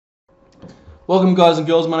Welcome guys and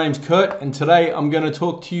girls, my name's Kurt and today I'm going to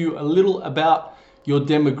talk to you a little about your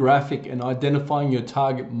demographic and identifying your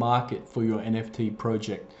target market for your NFT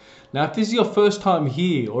project. Now if this is your first time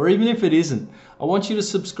here, or even if it isn't, I want you to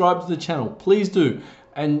subscribe to the channel, please do,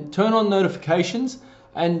 and turn on notifications,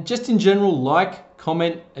 and just in general like,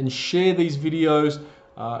 comment and share these videos.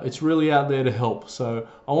 It's really out there to help, so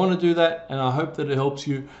I want to do that and I hope that it helps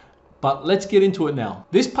you. But let's get into it now.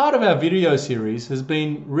 This part of our video series has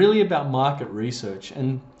been really about market research,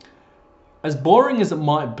 and as boring as it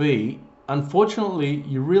might be, unfortunately,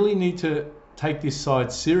 you really need to take this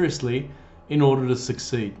side seriously in order to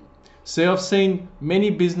succeed. See, I've seen many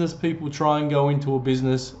business people try and go into a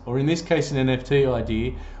business, or in this case an NFT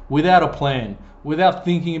idea, without a plan, without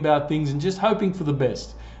thinking about things and just hoping for the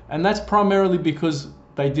best. And that's primarily because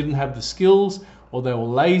they didn't have the skills, or they were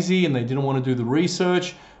lazy and they didn't want to do the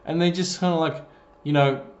research, and they just kind of like, you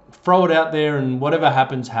know, throw it out there and whatever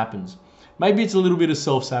happens, happens. Maybe it's a little bit of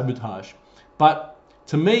self-sabotage. But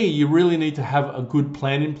to me, you really need to have a good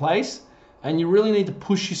plan in place and you really need to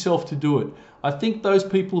push yourself to do it. I think those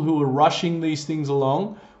people who are rushing these things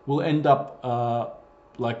along will end up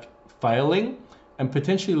like failing and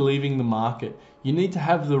potentially leaving the market. You need to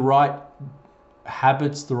have the right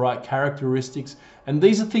habits, the right characteristics, and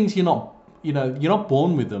these are things you're not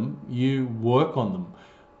born with them, you work on them.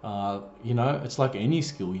 It's like any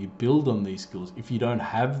skill, you build on these skills. If you don't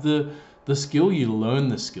have the skill, you learn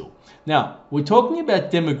the skill. Now, we're talking about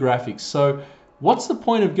demographics. So what's the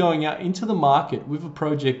point of going out into the market with a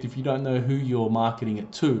project if you don't know who you're marketing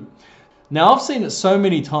it to? Now, I've seen it so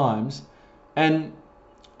many times and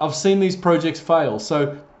I've seen these projects fail.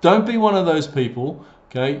 So don't be one of those people,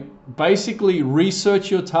 okay? Basically research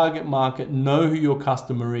your target market, know who your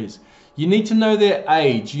customer is. You need to know their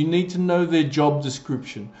age, you need to know their job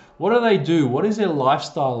description. What do they do? What is their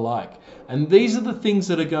lifestyle like? And these are the things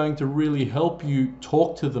that are going to really help you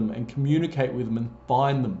talk to them and communicate with them and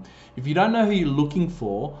find them. If you don't know who you're looking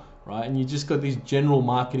for, right, and you just got this general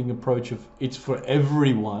marketing approach of it's for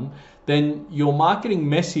everyone, then your marketing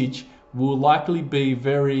message will likely be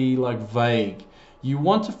very vague. You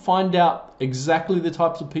want to find out exactly the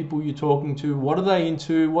types of people you're talking to. What are they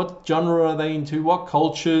into? What genre are they into? What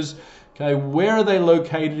cultures? Okay, where are they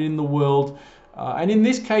located in the world? And in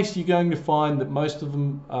this case, you're going to find that most of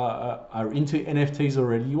them are into NFTs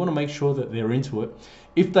already. You want to make sure that they're into it.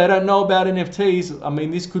 If they don't know about NFTs, I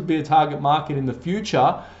mean, this could be a target market in the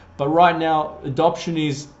future, but right now, adoption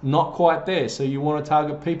is not quite there. So you want to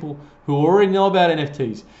target people who already know about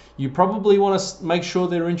NFTs. You probably want to make sure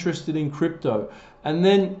they're interested in crypto. And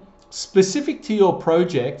then specific to your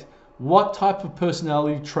project, what type of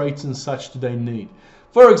personality traits and such do they need?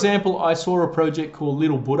 For example, I saw a project called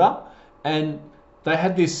Little Buddha, and they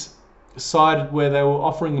had this site where they were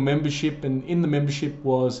offering a membership, and in the membership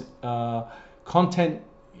was content,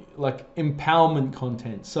 like empowerment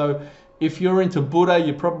content. So if you're into Buddha,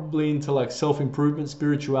 you're probably into like self-improvement,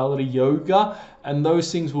 spirituality, yoga, and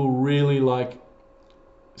those things will really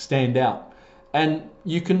stand out. And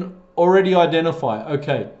you can already identify,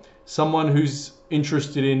 okay, someone who's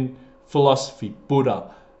interested in philosophy,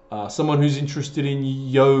 Buddha, someone who's interested in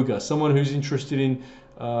yoga, someone who's interested in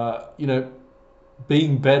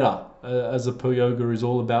being better, as a yoga is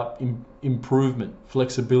all about improvement,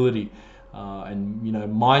 flexibility, and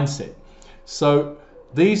mindset. So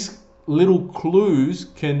these little clues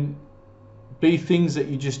can be things that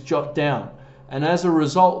you just jot down, and as a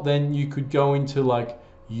result then you could go into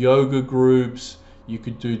yoga groups, you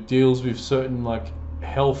could do deals with certain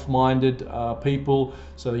health-minded people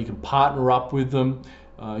so that you can partner up with them.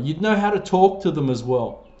 You'd know how to talk to them as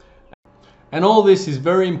well. And all this is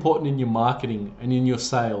very important in your marketing and in your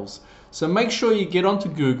sales. So make sure you get onto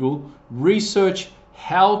Google, research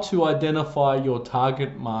how to identify your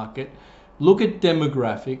target market, look at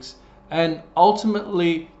demographics, and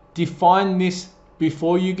ultimately define this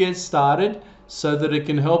before you get started so that it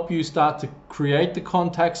can help you start to create the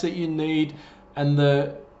contacts that you need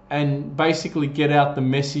and basically get out the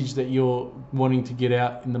message that you're wanting to get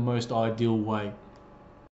out in the most ideal way.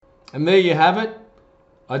 And there you have it,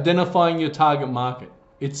 identifying your target market.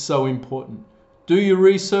 It's so important. Do your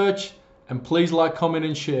research and please like, comment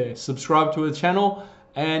and share. Subscribe to the channel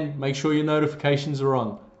and make sure your notifications are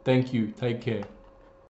on. Thank you. Take care.